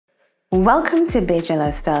Welcome to Bajan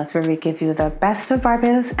Lifestyles, where we give you the best of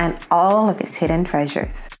Barbados and all of its hidden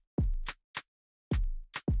treasures.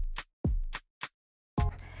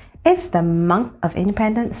 It's the month of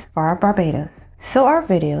independence for Barbados, so our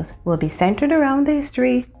videos will be centered around the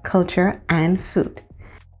history, culture, and food.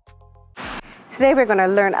 Today we're going to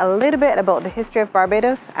learn a little bit about the history of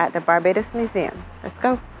Barbados at the Barbados Museum. Let's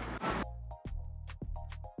go.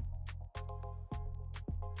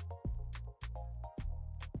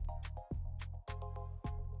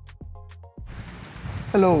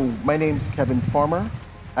 Hello, my name is Kevin Farmer.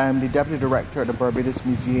 I'm the Deputy Director at the Barbados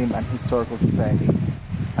Museum and Historical Society.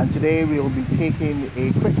 And today we will be taking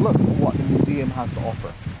a quick look at what the museum has to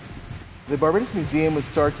offer. The Barbados Museum was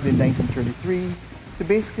started in 1933 to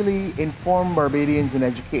basically inform Barbadians and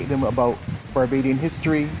educate them about Barbadian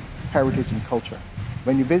history, heritage and culture.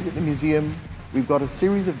 When you visit the museum, we've got a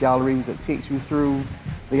series of galleries that takes you through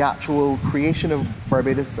the actual creation of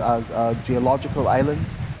Barbados as a geological island.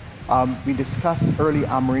 We discuss early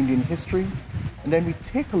Amerindian history, and then we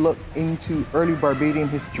take a look into early Barbadian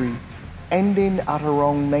history ending at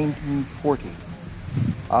around 1940.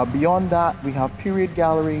 Beyond that, we have period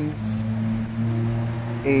galleries,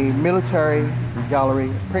 a military gallery,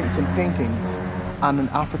 prints and paintings, and an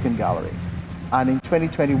African gallery. And in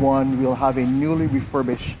 2021, we'll have a newly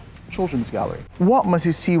refurbished children's gallery. What must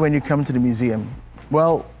you see when you come to the museum?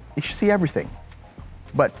 Well, you should see everything.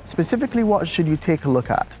 But specifically, what should you take a look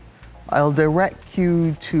at? I'll direct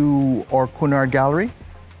you to our Kunar Gallery,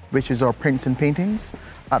 which is our prints and paintings.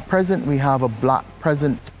 At present, we have a Black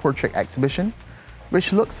Presence portrait exhibition,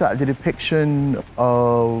 which looks at the depiction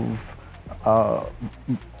of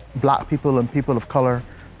Black people and people of color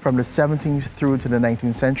from the 17th through to the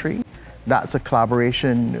 19th century. That's a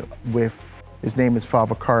collaboration with, his name is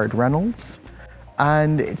Father Card Reynolds,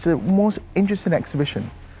 and it's a most interesting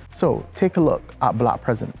exhibition. So take a look at Black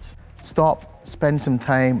Presence. Stop, spend some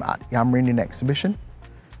time at the Amerindian exhibition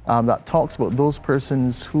that talks about those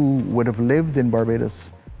persons who would have lived in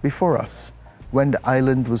Barbados before us when the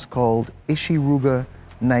island was called Ishiruga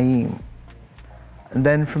Naim. And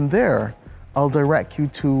then from there, I'll direct you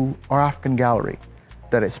to our African gallery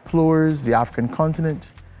that explores the African continent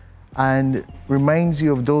and reminds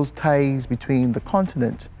you of those ties between the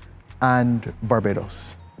continent and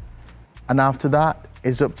Barbados. And after that,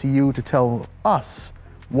 it's up to you to tell us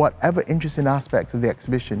whatever interesting aspects of the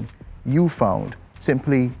exhibition you found.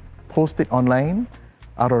 Simply post it online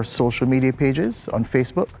at our social media pages on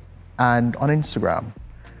Facebook and on Instagram.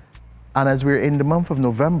 And as we're in the month of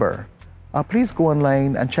November, please go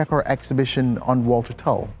online and check our exhibition on Walter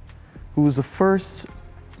Tull, who was the first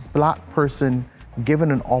Black person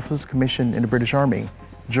given an officer's commission in the British Army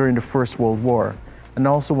during the First World War, and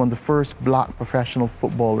also one of the first Black professional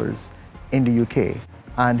footballers in the UK,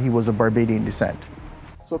 and he was of Barbadian descent.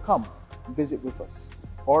 So come, visit with us.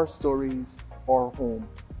 Our stories, our home,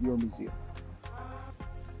 your museum.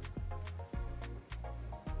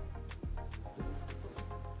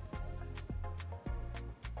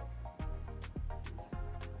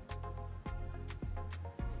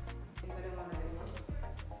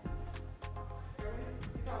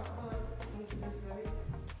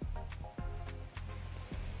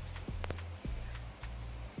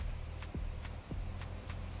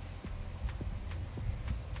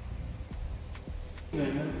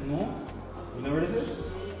 No? You know where this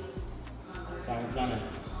is? Family planning.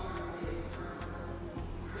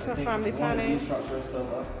 So family planning. These structures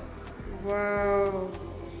still up. Wow.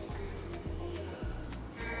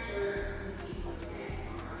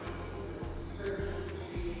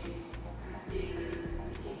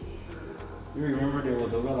 You remember there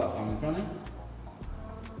was a well at family planning?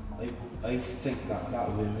 I think that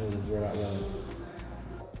windmill is where that well is.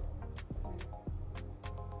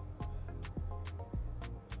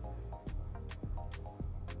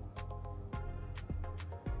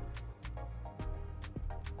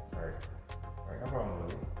 Alright, no problem,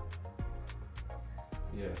 Lily.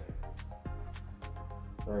 Yeah.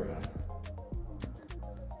 Sorry, man.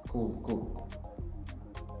 Cool.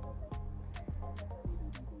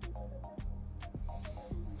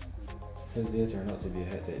 His day turned out to be a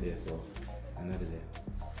hectic day, so another day.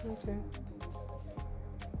 Okay.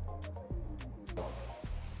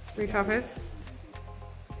 Three copies.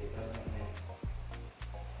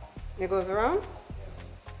 It goes around?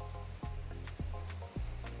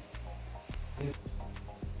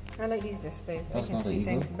 I like these displays. I can see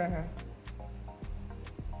things better.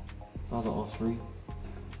 Those are all free.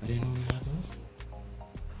 I didn't know we had those.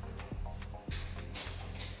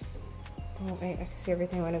 Oh, wait, I can see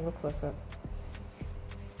everything when I go close up.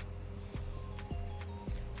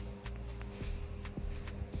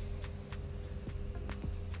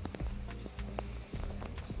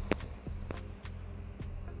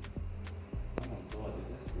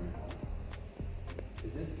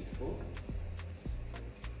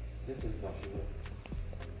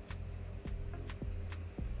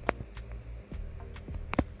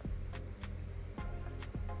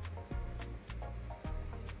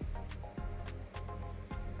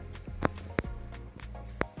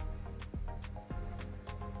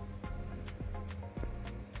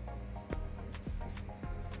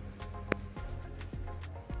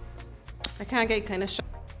 I can't get kind of shocked.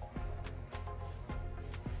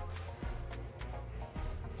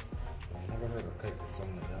 I've never heard a kite that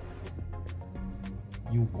sung like that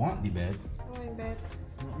before. You want the bed? I want bed.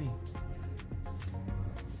 Not me.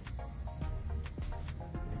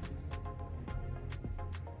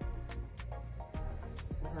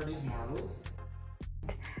 What are these marbles?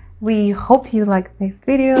 We hope you liked this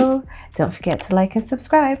video. Don't forget to like and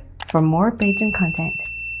subscribe for more Bajan content.